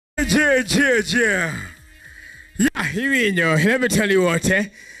Yeah, here know. Let me tell you what,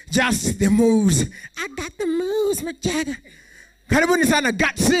 just the moves. I got the moves, Majaga. Karibuni sana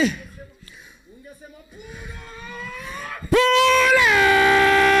Gutsy. Pula!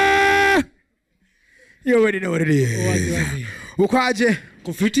 You already know what it is. Ukoaje?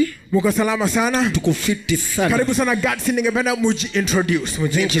 Kufiti? Muko salama sana? Tukufiti sana. Karibu sana Gutsy, ningependa introduce.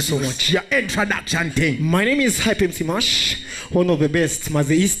 Thank you so much. Your introduction thing. My name is Hype MC Mash, one of the best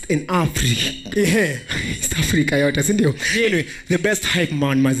Maze East in Africa. East Africa yote, si ndio? Anyway, the best hype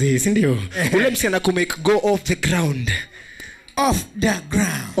man Maze, si ndio? Ule msichana kumake go off the ground. Off the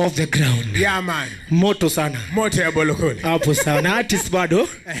ground. Off the ground. Yeah man. Moto sana. Moto ya bolokole. Hapo sana. Artist bado.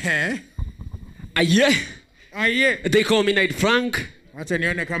 Aye. Aye. They call me Night Frank. Wacha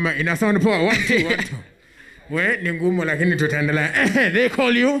nione kama ina sound poa. 1 2 1 2. We ni ngumu lakini tutaendelea. They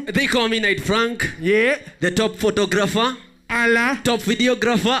call you? They call me Night Frank. Yeah. The top photographer. Allah. Top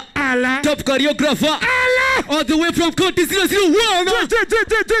videographer. Allah. Top choreographer. Allah. All the way from County 001.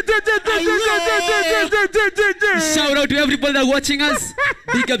 Shout out to everybody that watching us.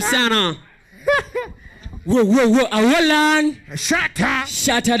 Big up Sana. Whoa, Awalan.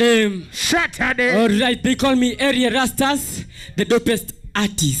 Shatter them. them. Alright, they call me Area Rastas, the dopest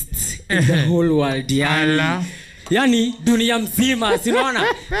artist in the whole world. Yani, dunia mzima, sinaona?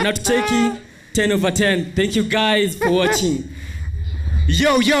 Now to cheki 10 over 10. Thank you guys for watching.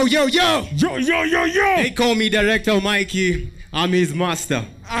 Yo. They call me Director Mikey. I'm his master.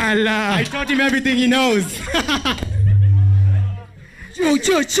 Allah. I taught him everything he knows.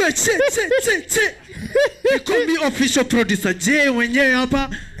 They call me official producer J mwenyewe hapa.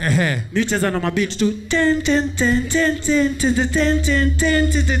 Mimi cheza na mabit tu.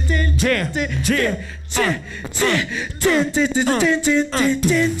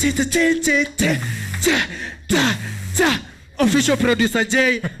 Official producer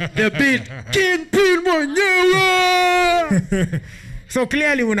J, the beat King Pin mwenyewe. So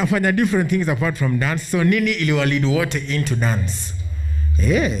clearly unafanya different things apart from dance. So nini iliwalead wote into dance?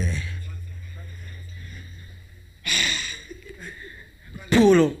 Yeah.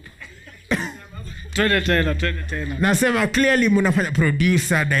 Pull up. Tena. Nasema clearly munafanya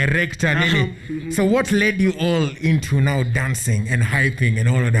producer, director, nini. So what led you all into now dancing and hyping and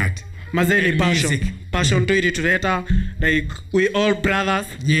all of that? Mazeli passion to it tuleta, like we all brothers.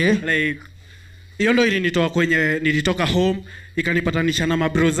 Yeah. Like hiyo ndio ilinitoa kwenye nilitoka home ikanipatanisha na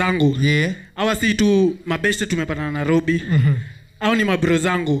mabro zangu. Yeah. Hawa si tu mabeste tumepatana Nairobi. Hao ni mabro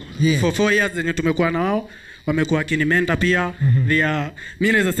zangu. Yeah. For 4 years zenye tumekuwa na wao. Wamekuwa kinimenta pia.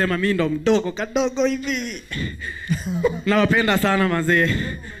 Mimi naweza sema mimi ndo mdogo kadogo hivi. Nawapenda sana mazee.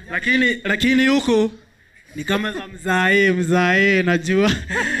 Lakini huko ni kama za mzae najua.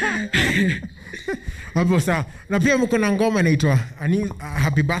 Hapo sawa. Na pia mko na ngoma inaitwa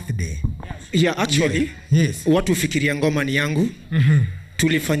Happy Birthday. Yeah, actually. Yes. Watu fikiria ngoma ni yangu.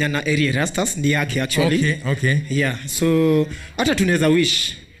 Tulifanya na Area Rastas ni yake actually. Okay. Yeah, so hata tunaweza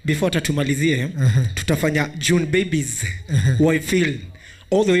wish before tatumalizie tutafanya June Babies why feel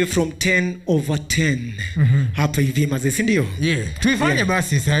all the way from 10 over 10 hapa hivi Maze, si ndio? Yeah. Tuifanye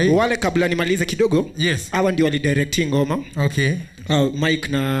basi sasa. Wale kabla nimalize kidogo. Yes. Hawa ndio walidirecting ngoma. Okay. Mike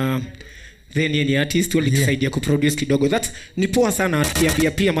na then ni artist walitusaidia kuproduce kidogo. That ni poa sana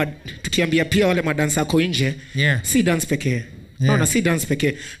tukiambia pia wale madansa ko nje. Yeah. Si dance pekee. Naona si dance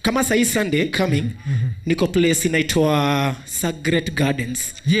pekee. Kama saa hii Sunday coming niko place inaitwa Sacred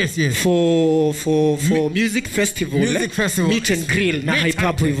Gardens. Yes. For music festival. Meet and grill na hype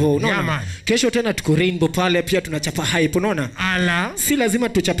up hivyo. Unaona? Kesho tena tuko Rainbow pale pia tunachapa hype, unaona? Ala. Si lazima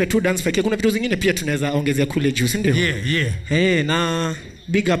tuchape tu dance pekee. Kuna vitu zingine pia tunaweza ongezea kule juu, si ndio? Yeah. Na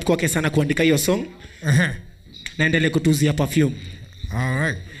big up kwake sana kuandika hiyo song. Naendelee kutuzia perfume. All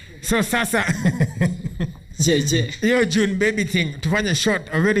right. So sasa JJ. Yo June baby thing, tufanye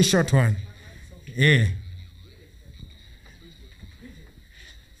a very short one. Yeah.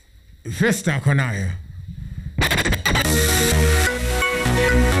 Festa konayo.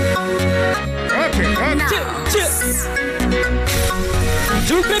 Okay.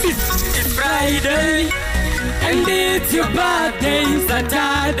 June baby, it's Friday and it's your birthday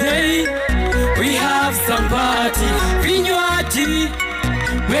Saturday. We have some party, vinywaji.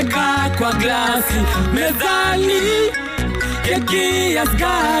 Weka kwa glasi mezani, keki ya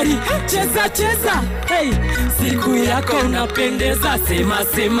sukari, cheza, hey, siku yako unapendeza,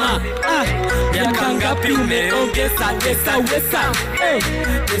 sema, miaka ngapi umeongeza, wesa, hey,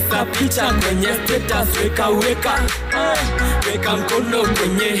 pesa picha kwenye status, weka, weka mkono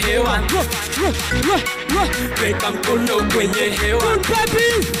kwenye hewa, weka mkono kwenye hewa,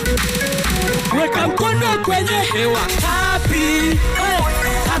 baby, weka mkono kwenye hewa, happy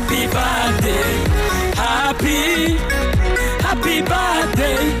birthday, happy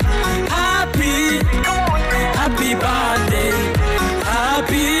birthday, happy birthday,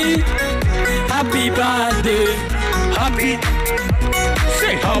 happy birthday, happy.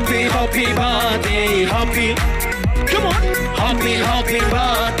 Say happy birthday, happy. Come on, happy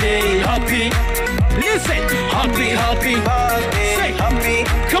birthday, happy. Listen, happy birthday, say happy.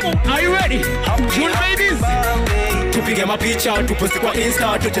 Come on, are you ready? June babies. Tupige mapicha, tuposti kwa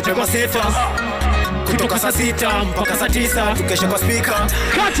Insta, tuchache kwa status. Kutoka saa 6 mpaka saa 9 tukesha kwa speaker.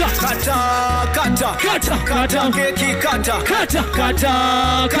 Kata keki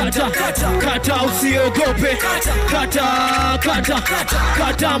kata usiogope.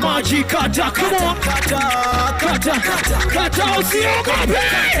 Kata maji kata. Come on. Kata usiogope.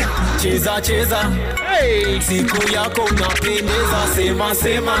 Cheza. Hey, siku yako unapendeza,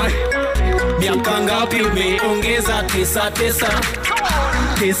 sema. Miaka ngapi umeongeza? 9.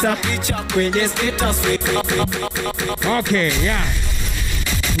 Kesa picha kwenye status. Okay, yeah.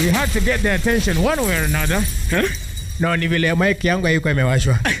 We had to get their attention one way or another. Huh? No, ni vile mic yangu haiko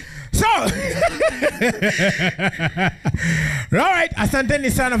imewashwa. So, all right,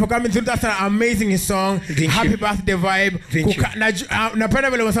 asanteni sana for coming through. That's an amazing song. Happy birthday vibe. Napenda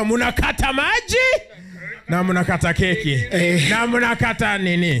vile unasema mnakata maji na mnakata keki na mnakata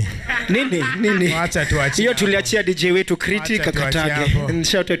nini. Acha tuachie. Hiyo tuliachia DJ wetu Critic akatage.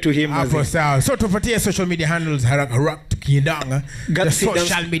 Shout out to him. Hapo sawa. So tufuatie social media handles haraka tukidanga. The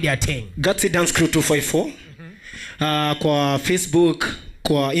social media thing. Gutsy Dance Crew 254. Kwa Facebook,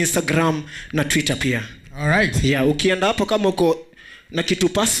 kwa Instagram na Twitter pia. All right. Yeah, ukienda hapo kama uko na kitu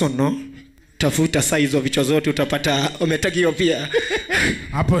personal, tafuta size wa vichwa zote utapata umetagio pia.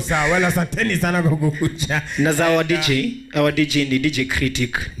 Hapo sawa. Well, asanteni sana kwa kukuja. Na za our DJ ni DJ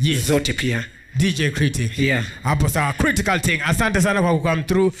Critic. Yes. Zote pia. DJ Critic. Yeah. Hapo sawa. Critical thing. Asante sana kwa come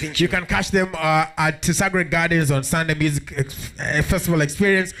through. You can catch them at Sacred Gardens on Sunday Music Festival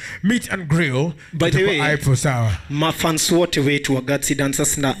Experience. Meet and grill. By the way, hapo sawa. Mafans wote wetu wa Gutsy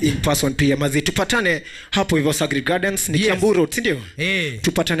Dancers na in person pia mazi. Tupatane hapo hivyo Sacred Gardens ni Kiamburu, si ndio?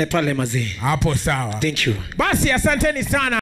 Tupatane pale mazi. Hapo sawa. Thank you. Basi asanteni sana.